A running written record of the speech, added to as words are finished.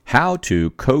how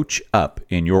to coach up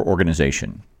in your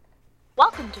organization.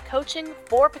 Welcome to Coaching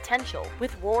for Potential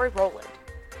with Rory Rowland.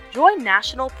 Join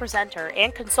national presenter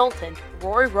and consultant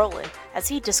Rory Rowland as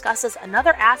he discusses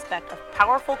another aspect of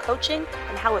powerful coaching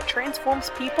and how it transforms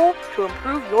people to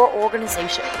improve your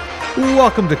organization.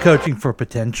 Welcome to Coaching for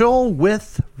Potential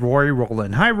with Rory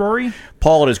Rowland. Hi, Rory.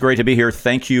 Paul, it is great to be here.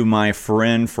 Thank you, my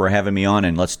friend, for having me on,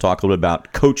 and let's talk a little bit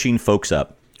about coaching folks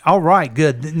up. All right,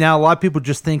 good. Now, a lot of people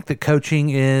just think that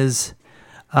coaching is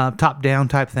top-down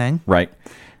type thing. Right.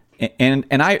 And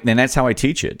that's how I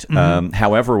teach it. Mm-hmm.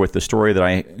 However, with the story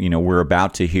that we're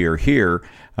about to hear here,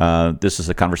 this is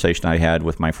a conversation I had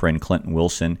with my friend Clinton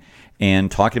Wilson, and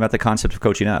talking about the concept of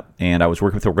coaching up. And I was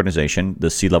working with the organization,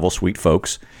 the C-level suite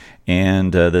folks,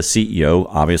 and the CEO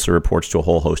obviously reports to a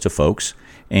whole host of folks.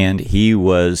 And he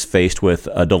was faced with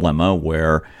a dilemma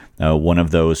where one of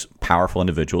those powerful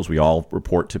individuals, we all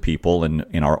report to people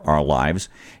in our lives,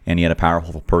 and he had a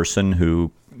powerful person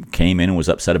who came in and was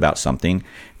upset about something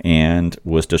and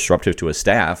was disruptive to his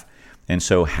staff. And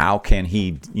so how can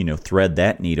he, thread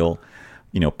that needle,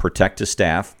 protect his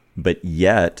staff, but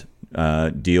yet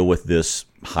deal with this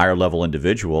higher level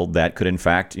individual that could in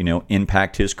fact,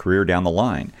 impact his career down the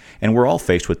line. And we're all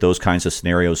faced with those kinds of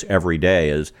scenarios every day.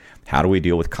 Is how do we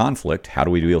deal with conflict? How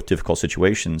do we deal with difficult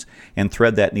situations and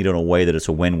thread that needle in a way that it's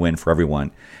a win-win for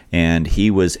everyone? And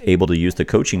he was able to use the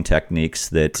coaching techniques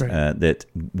that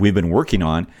we've been working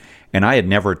on. And I had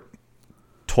never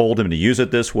told him to use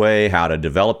it this way, how to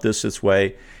develop this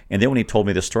way. And then when he told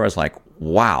me this story, I was like,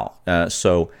 wow.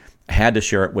 So I had to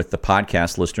share it with the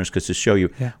podcast listeners because to show you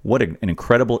what an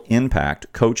incredible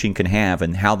impact coaching can have,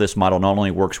 and how this model not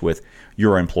only works with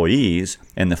your employees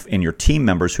and your team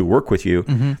members who work with you,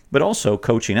 mm-hmm. but also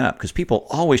coaching up, because people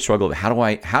always struggle with how do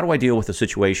I deal with a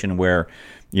situation where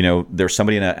there's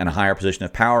somebody in a higher position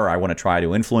of power. I want to try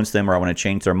to influence them, or I want to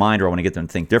change their mind, or I want to get them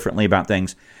to think differently about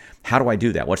things. How do I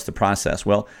do that? What's the process?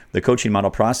 Well, the coaching model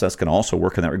process can also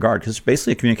work in that regard, because it's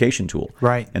basically a communication tool.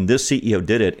 Right. And this CEO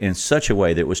did it in such a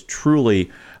way that was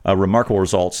truly remarkable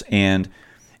results. And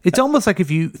it's almost like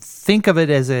if you think of it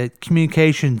as a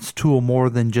communications tool more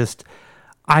than just,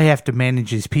 I have to manage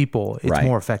these people, it's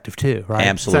more effective too, right?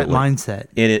 Absolutely. It's that mindset.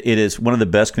 It is one of the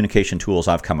best communication tools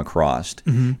I've come across.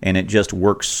 Mm-hmm. And it just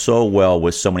works so well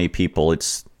with so many people.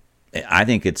 I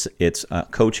think it's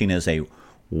coaching is a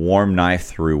warm knife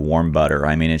through warm butter.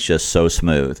 I mean, it's just so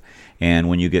smooth. And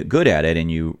when you get good at it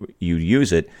and you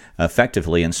use it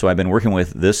effectively, and so I've been working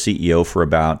with this CEO for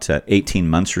about 18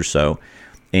 months or so,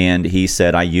 and he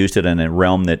said, I used it in a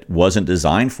realm that wasn't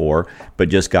designed for, but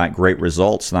just got great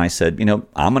results. And I said,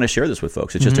 I'm going to share this with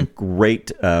folks. It's just a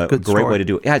great way to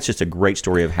do it. Yeah, it's just a great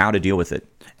story of how to deal with it.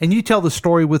 And you tell the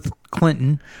story with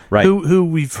Clinton, right, who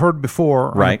we've heard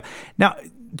before. Right. Now,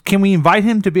 can we invite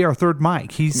him to be our third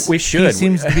mic? We should. He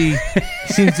seems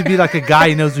to be like a guy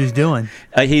who knows what he's doing.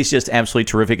 He's just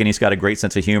absolutely terrific, and he's got a great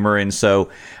sense of humor, and so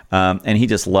and he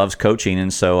just loves coaching.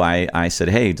 And so I said,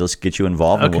 hey, let's get you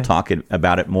involved, and we'll talk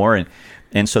about it more.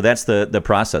 And so that's the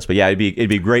process. But yeah, it'd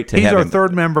be great to have him. He's our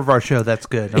third member of our show. That's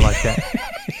good. I like that.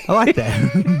 I like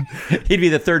that. He'd be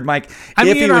the third mic. I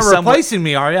mean, you're not replacing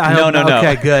me, are you? No.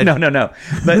 Okay, good. No.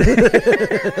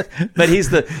 But he's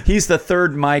the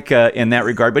third mic in that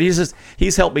regard. But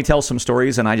he's helped me tell some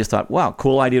stories, and I just thought, wow,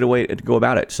 cool idea to go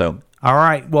about it. So all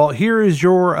right. Well, here is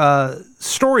your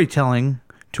storytelling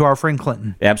to our friend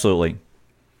Clinton. Absolutely.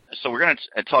 So we're going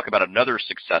to talk about another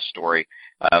success story.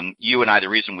 You and I, the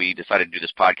reason we decided to do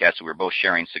this podcast, we were both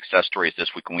sharing success stories this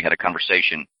week when we had a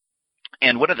conversation.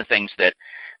 And one of the things that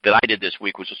I did this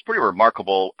week, which was pretty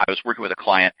remarkable, I was working with a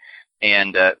client,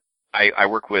 and I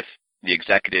work with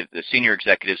the senior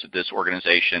executives of this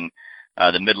organization,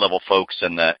 the mid-level folks,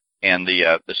 and the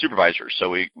supervisors. So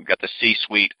we got the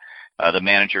C-suite, the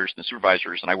managers, and the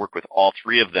supervisors, and I work with all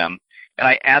three of them. And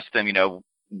I asked them,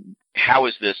 how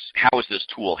has this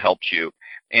tool helped you?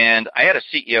 And I had a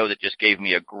CEO that just gave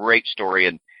me a great story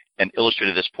and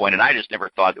illustrated this point, and I just never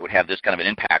thought it would have this kind of an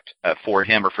impact for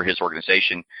him or for his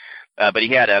organization. But he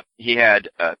had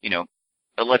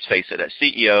let's face it, a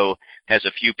CEO has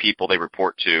a few people they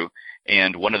report to,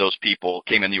 and one of those people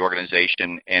came in the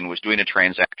organization and was doing a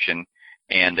transaction,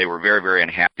 and they were very, very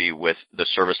unhappy with the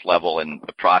service level and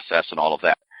the process and all of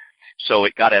that. So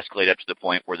it got escalated up to the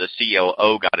point where the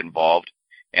COO got involved,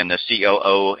 and the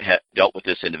COO had dealt with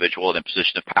this individual in a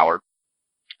position of power,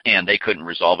 and they couldn't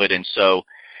resolve it. And so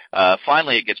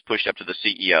finally it gets pushed up to the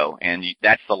CEO, and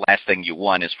that's the last thing you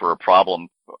want, is for a problem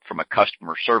from a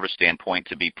customer service standpoint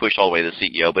to be pushed all the way to the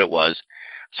CEO, but it was.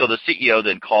 So the CEO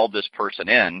then called this person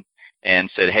in and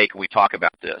said, hey, can we talk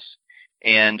about this?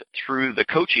 And through the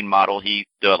coaching model, he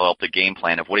developed a game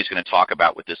plan of what he's going to talk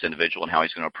about with this individual and how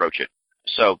he's going to approach it.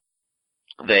 So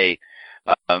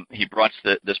he brought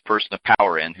this person of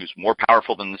power in who's more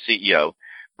powerful than the CEO,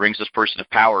 brings this person of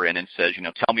power in and says,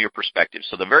 tell me your perspective.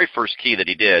 So the very first key that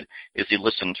he did is he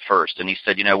listened first. And he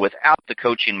said, without the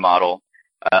coaching model,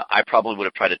 I probably would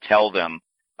have tried to tell them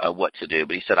what to do.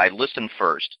 But he said, I listened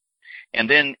first. And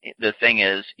then the thing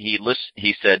is, he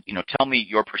said, tell me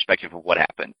your perspective of what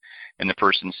happened. And the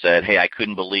person said, hey, I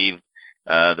couldn't believe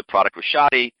the product was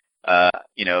shoddy.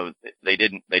 They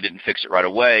didn't fix it right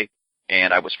away,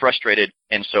 and I was frustrated,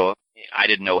 and so I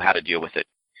didn't know how to deal with it.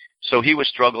 So he was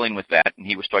struggling with that, and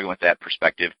he was struggling with that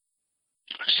perspective.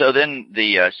 So then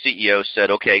the CEO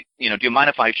said, okay, do you mind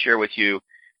if I share with you?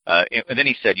 And then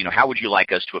he said, how would you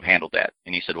like us to have handled that?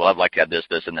 And he said, well, I'd like to have this,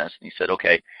 this, and this. And he said,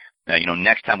 okay.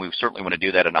 Next time we certainly want to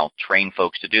do that, and I'll train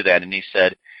folks to do that. And he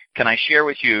said, can I share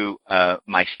with you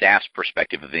my staff's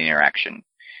perspective of the interaction?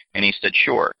 And he said,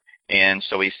 sure. And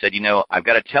so he said, I've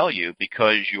got to tell you,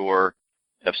 because you're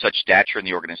of such stature in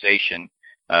the organization,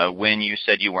 when you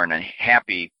said you weren't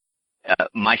happy,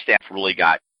 my staff really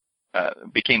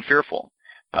became fearful.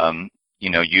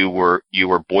 You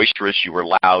were boisterous, you were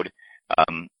loud.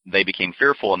 They became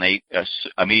fearful, and they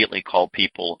immediately called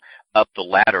people up the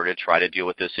ladder to try to deal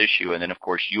with this issue. And then, of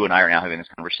course, you and I are now having this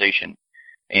conversation.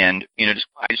 And,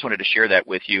 I just wanted to share that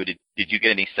with you. Did you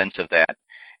get any sense of that?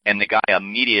 And the guy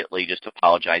immediately just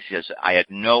apologized. He says, I had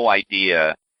no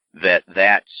idea that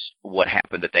that's what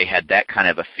happened, that they had that kind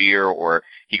of a fear. Or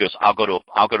he goes, I'll go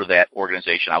to that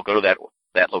organization. I'll go to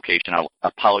that location. I'll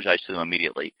apologize to them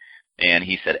immediately. And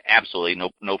he said, absolutely,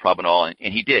 no problem at all.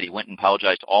 And he did. He went and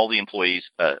apologized to all the employees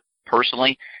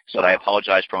personally. Said, I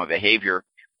apologize for my behavior.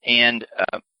 And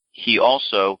he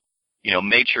also,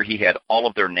 made sure he had all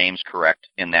of their names correct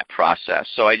in that process.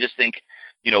 So I just think,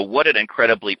 what an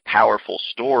incredibly powerful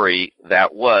story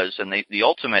that was. And the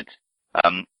ultimate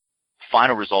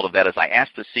final result of that is I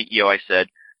asked the CEO, I said,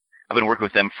 I've been working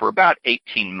with them for about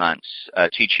 18 months,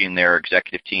 teaching their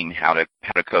executive team how to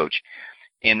coach.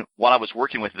 And while I was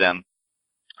working with them,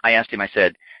 I asked him, I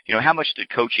said, how much did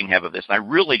coaching have of this? And I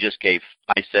really just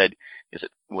I said,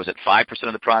 was it 5%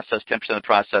 of the process, 10% of the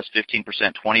process, 15%,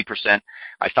 20%?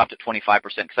 I stopped at 25%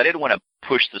 because I didn't want to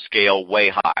push the scale way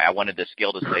high. I wanted the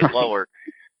scale to stay lower,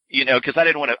 because I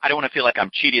didn't want to feel like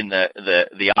I'm cheating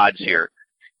the odds here.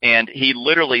 And he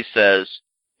literally says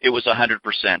it was 100%.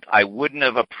 I wouldn't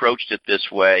have approached it this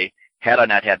way had I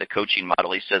not had the coaching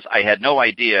model. He says, I had no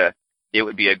idea it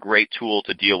would be a great tool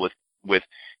to deal with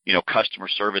customer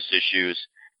service issues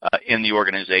in the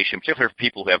organization, particularly for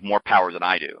people who have more power than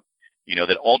I do,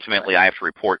 that ultimately I have to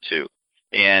report to.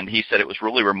 And he said it was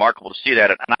really remarkable to see that.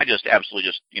 And I just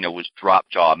absolutely was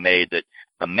drop-jaw amazed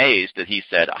that he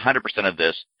said 100% of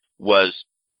this was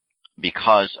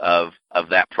because of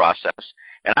that process.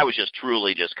 And I was just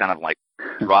truly just kind of like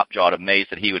drop-jawed amazed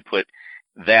that he would put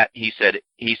that. He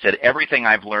said everything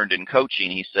I've learned in coaching,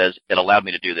 he says, it allowed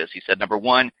me to do this. He said, number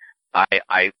one,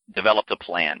 I developed a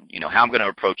plan, how I'm going to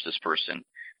approach this person.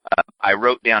 I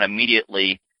wrote down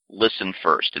immediately, listen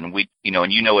first. And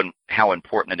how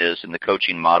important it is in the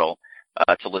coaching model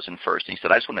to listen first. And he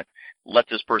said, I just want to let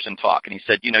this person talk. And he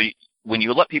said, when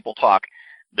you let people talk,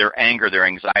 their anger, their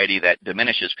anxiety, that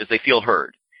diminishes because they feel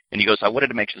heard. And he goes, I wanted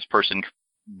to make this person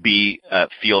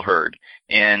feel heard.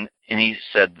 And he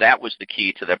said that was the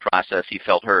key to that process. He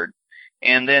felt heard.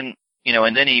 And then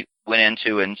he went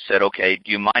into and said, okay,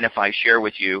 do you mind if I share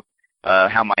with you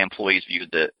how my employees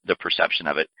viewed the perception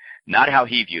of it? Not how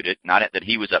he viewed it, not that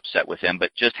he was upset with him,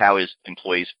 but just how his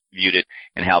employees viewed it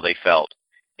and how they felt.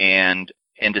 And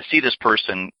to see this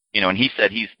person, and he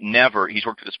said he's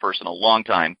worked with this person a long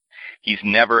time. He's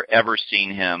never, ever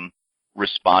seen him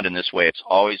respond in this way. It's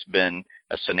always been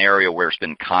a scenario where there's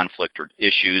been conflict or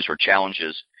issues or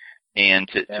challenges. And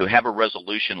to have a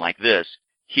resolution like this,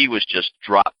 he was just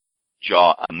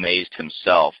drop-jaw amazed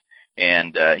himself.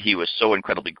 And he was so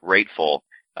incredibly grateful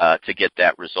to get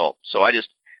that result. So I just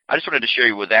wanted to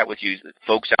share with you,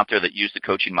 folks out there that use the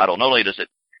coaching model. Not only does it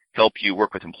help you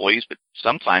work with employees, but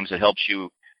sometimes it helps you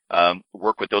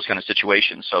work with those kind of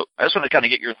situations. So I just want to kind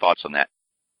of get your thoughts on that,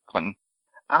 Clinton.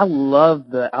 I love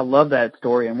that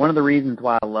story, and one of the reasons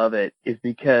why I love it is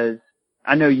because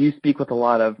I know you speak with a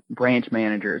lot of branch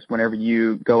managers whenever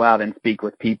you go out and speak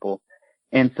with people,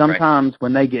 and sometimes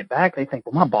when they get back, they think,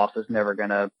 well, my boss is never going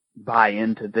to buy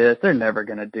into this. They're never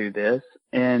going to do this.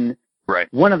 And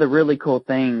one of the really cool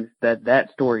things that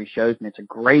story shows me, it's a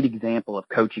great example of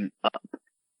coaching up.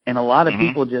 And a lot of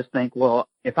people just think, well,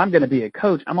 if I'm going to be a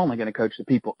coach, I'm only going to coach the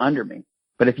people under me.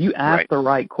 But if you ask the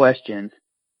right questions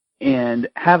and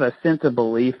have a sense of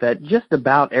belief that just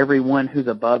about everyone who's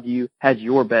above you has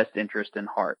your best interest in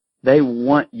heart. They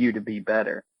want you to be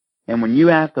better. And when you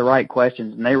ask the right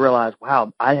questions and they realize,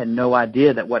 wow, I had no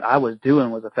idea that what I was doing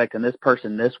was affecting this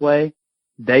person this way,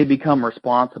 they become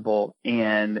responsible,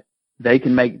 and you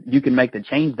can make the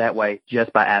change that way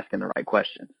just by asking the right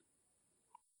questions.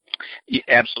 Yeah,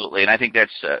 absolutely. And I think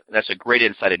that's a great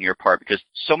insight on your part, because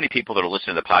so many people that are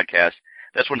listening to the podcast,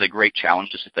 that's one of the great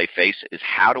challenges that they face is,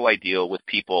 how do I deal with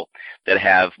people that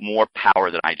have more power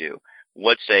than I do?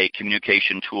 What's a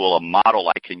communication tool, a model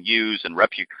I can use and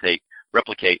replicate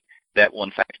that will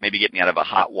in fact maybe get me out of a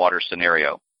hot water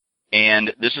scenario?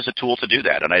 And this is a tool to do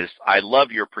that. And I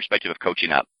love your perspective of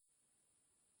coaching up.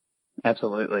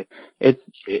 Absolutely.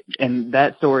 And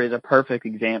that story is a perfect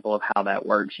example of how that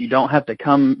works. You don't have to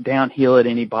come downhill at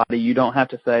anybody. You don't have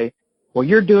to say, well,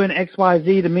 you're doing X, Y,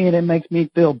 Z to me and it makes me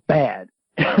feel bad.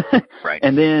 Right.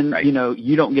 And then, right.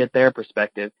 You don't get their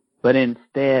perspective, but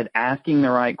instead asking the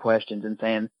right questions and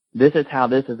saying, this is how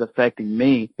this is affecting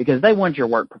me, because they want your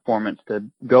work performance to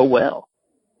go well.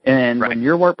 And right. when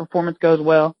your work performance goes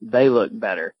well, they look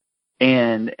better.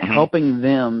 And helping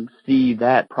them see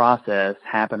that process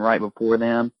happen right before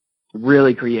them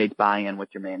really creates buy-in with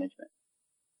your management.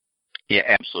 Yeah,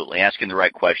 absolutely. Asking the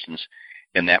right questions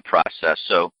in that process.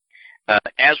 So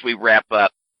as we wrap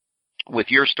up with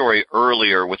your story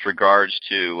earlier with regards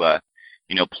to,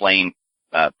 playing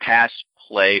pass,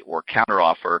 play, or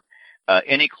counteroffer,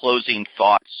 any closing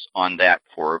thoughts on that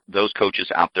for those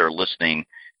coaches out there listening?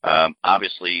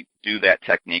 Obviously, do that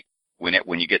technique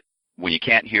when you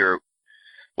can't hear.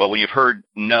 Well, when you've heard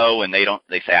no and they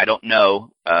say I don't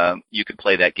know, you could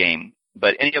play that game.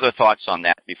 But any other thoughts on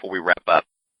that before we wrap up?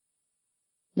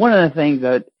 One of the things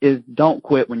that is, don't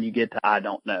quit when you get to I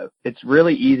don't know. It's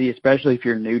really easy, especially if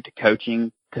you're new to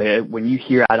coaching, to when you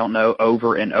hear I don't know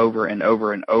over and over and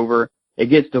over and over, it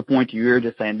gets to a point you're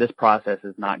just saying this process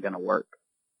is not going to work.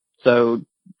 So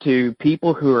to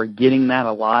people who are getting that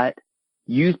a lot,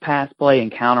 use pass play and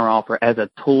counteroffer as a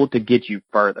tool to get you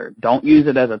further. Don't use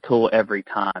it as a tool every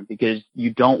time, because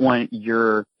you don't want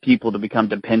your people to become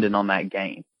dependent on that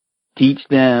game. Teach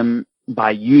them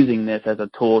by using this as a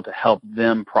tool to help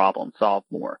them problem solve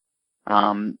more.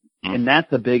 And that's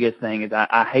the biggest thing is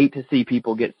I hate to see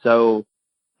people get so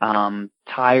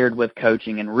tired with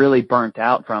coaching and really burnt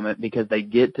out from it, because they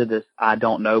get to this I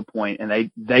don't know point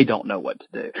and they don't know what to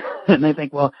do. And they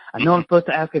think, well, I know I'm supposed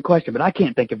to ask a question, but I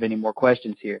can't think of any more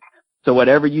questions here. So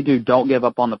whatever you do, don't give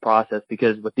up on the process,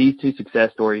 because with these two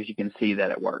success stories, you can see that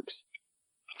it works.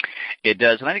 It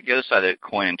does. And I think the other side of the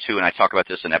coin, too, and I talk about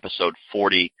this in episode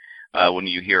 40, when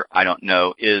you hear I don't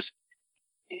know, is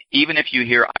even if you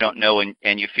hear I don't know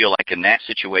and you feel like in that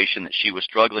situation that she was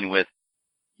struggling with,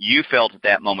 you felt at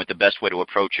that moment the best way to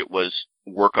approach it was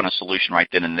work on a solution right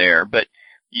then and there. But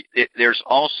there's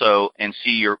also, and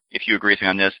if you agree with me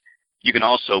on this, you can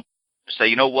also say,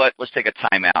 you know what, let's take a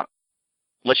time out.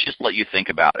 Let's just let you think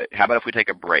about it. How about if we take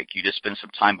a break? You just spend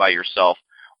some time by yourself.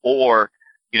 Or,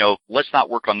 let's not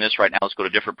work on this right now. Let's go to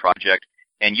a different project.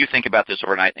 And you think about this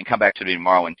overnight and come back to me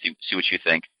tomorrow and see what you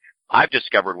think. I've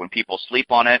discovered when people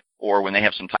sleep on it or when they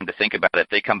have some time to think about it,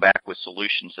 they come back with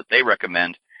solutions that they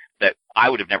recommend that I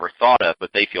would have never thought of,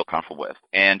 but they feel comfortable with.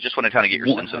 And just want to kind of get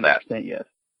your sense of that. Yes,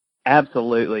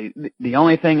 absolutely. The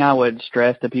only thing I would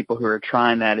stress to people who are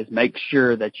trying that is make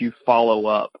sure that you follow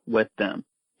up with them.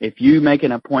 If you make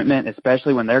an appointment,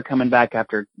 especially when they're coming back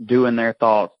after doing their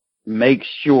thoughts, make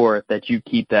sure that you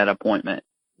keep that appointment.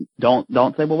 Don't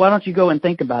say, well, why don't you go and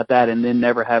think about that and then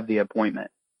never have the appointment.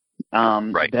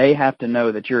 Right. They have to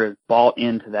know that you're as bought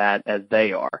into that as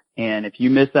they are. And if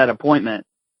you miss that appointment,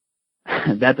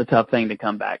 that's a tough thing to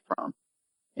come back from.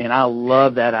 And I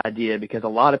love that idea, because a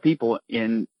lot of people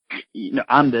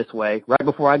I'm this way. Right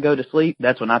before I go to sleep,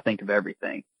 that's when I think of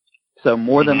everything. So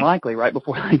more than likely, right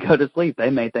before they go to sleep,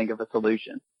 they may think of a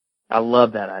solution. I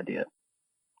love that idea.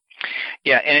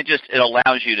 Yeah, and it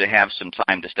allows you to have some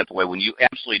time to step away. When you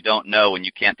absolutely don't know and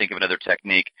you can't think of another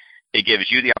technique, it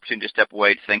gives you the opportunity to step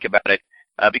away, to think about it,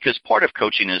 because part of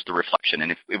coaching is the reflection.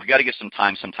 And if we've got to give some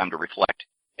time to reflect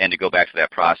and to go back to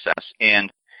that process.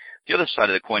 And the other side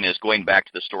of the coin is going back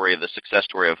to the story of the success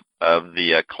story of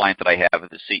the client that I have,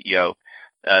 the CEO.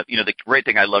 The great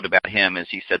thing I loved about him is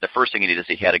he said the first thing he did is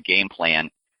he had a game plan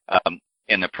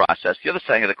in the process. The other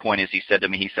side of the coin is he said to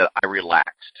me, I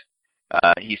relaxed.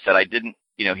 He said,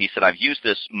 I've used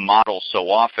this model so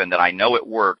often that I know it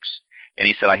works. And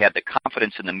he said, I had the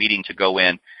confidence in the meeting to go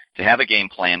in, to have a game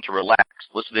plan, to relax,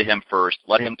 listen to him first,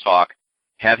 let him talk,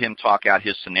 have him talk out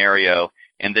his scenario,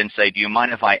 and then say, do you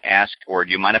mind if I ask, or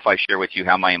do you mind if I share with you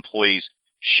how my employees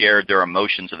shared their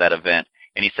emotions of that event?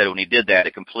 And he said when he did that,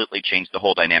 it completely changed the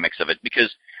whole dynamics of it,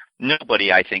 because nobody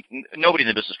in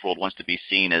the business world wants to be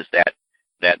seen as that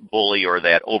bully or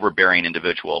that overbearing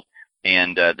individual.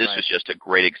 And this was just a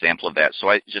great example of that. So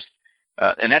and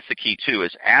that's the key too,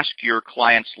 is ask your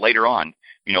clients later on,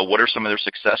 what are some of their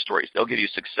success stories? They'll give you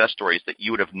success stories that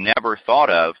you would have never thought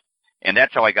of. And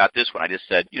that's how I got this one. I just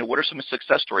said, what are some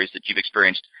success stories that you've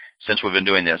experienced since we've been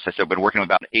doing this? I said, I've been working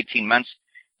about 18 months.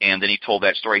 And then he told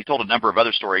that story. He told a number of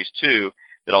other stories too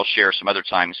that I'll share some other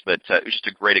times, but it was just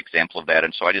a great example of that.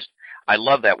 And so I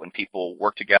love that when people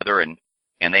work together and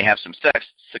they have some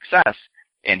success,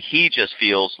 and he just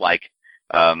feels like,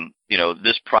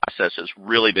 this process has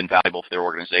really been valuable for their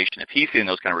organization. If he's seeing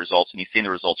those kind of results, and he's seen the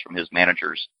results from his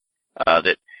managers,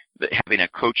 that having a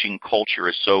coaching culture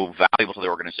is so valuable to the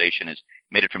organization, has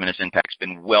made a tremendous impact. It's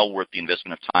been well worth the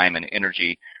investment of time and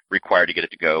energy required to get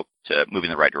it to move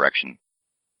in the right direction.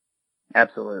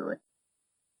 Absolutely.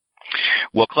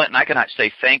 Well, Clinton, I cannot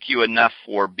say thank you enough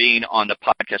for being on the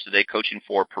podcast today, Coaching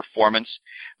for Performance.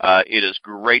 It is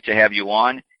great to have you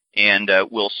on, and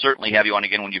we'll certainly have you on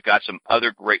again when you've got some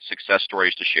other great success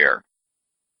stories to share.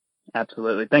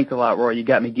 Absolutely. Thanks a lot, Roy. You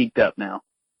got me geeked up now.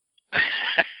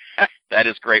 That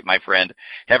is great, my friend.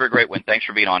 Have a great one. Thanks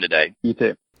for being on today. You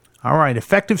too. All right.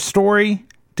 Effective story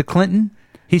to Clinton.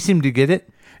 He seemed to get it.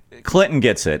 Clinton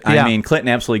gets it. Yeah. I mean, Clinton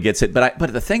absolutely gets it.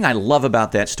 But the thing I love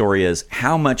about that story is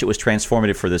how much it was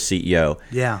transformative for the CEO.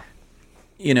 Yeah.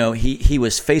 He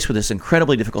was faced with this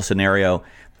incredibly difficult scenario,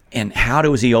 and how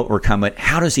does he overcome it?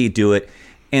 How does he do it?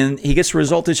 And he gets the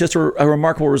result. It's just a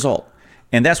remarkable result.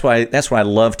 And that's why I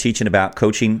love teaching about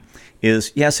coaching.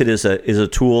 Is yes, it is a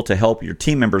tool to help your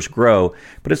team members grow,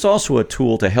 but it's also a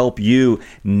tool to help you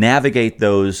navigate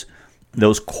those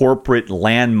corporate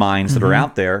landmines that are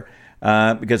out there.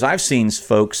 Because I've seen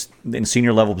folks in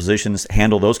senior level positions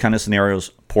handle those kind of scenarios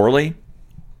poorly.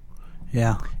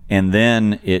 Yeah. And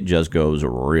then it just goes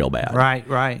real bad.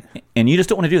 Right. And you just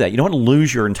don't want to do that. You don't want to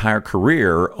lose your entire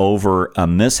career over a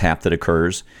mishap that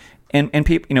occurs. And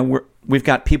people, we've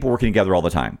got people working together all the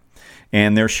time,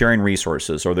 and they're sharing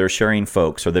resources, or they're sharing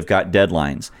folks, or they've got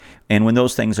deadlines. And when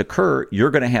those things occur,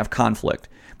 you're going to have conflict.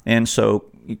 And so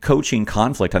coaching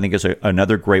conflict, I think, is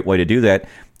another great way to do that.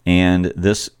 And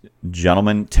this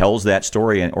gentleman tells that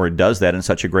story, or does that in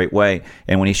such a great way.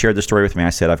 And when he shared the story with me, I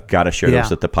said, I've got to share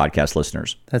this with the podcast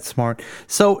listeners. That's smart.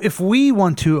 So if we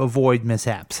want to avoid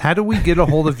mishaps, how do we get a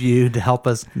hold of you to help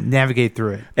us navigate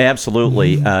through it?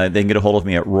 Absolutely. They can get a hold of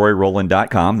me at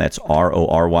RoyRowland.com. That's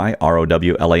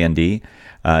RoyRowland.com.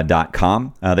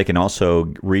 They can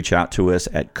also reach out to us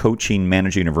at Coaching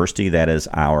Manager University. That is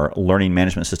our learning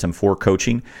management system for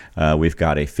coaching. We've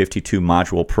got a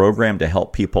 52-module program to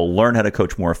help people learn how to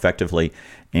coach more effectively,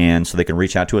 and so they can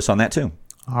reach out to us on that too.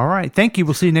 All right. Thank you.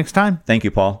 We'll see you next time. Thank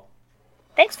you, Paul.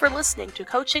 Thanks for listening to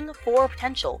Coaching for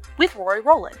Potential with Rory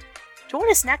Rowland. Join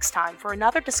us next time for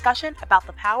another discussion about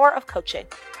the power of coaching.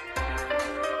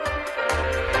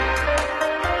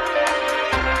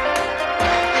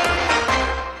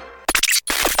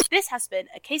 This has been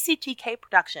a KCTK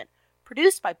production,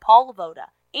 produced by Paul Lavoda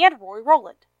and Rory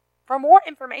Rowland. For more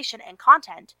information and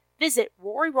content, visit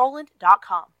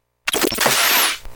RoryRowland.com.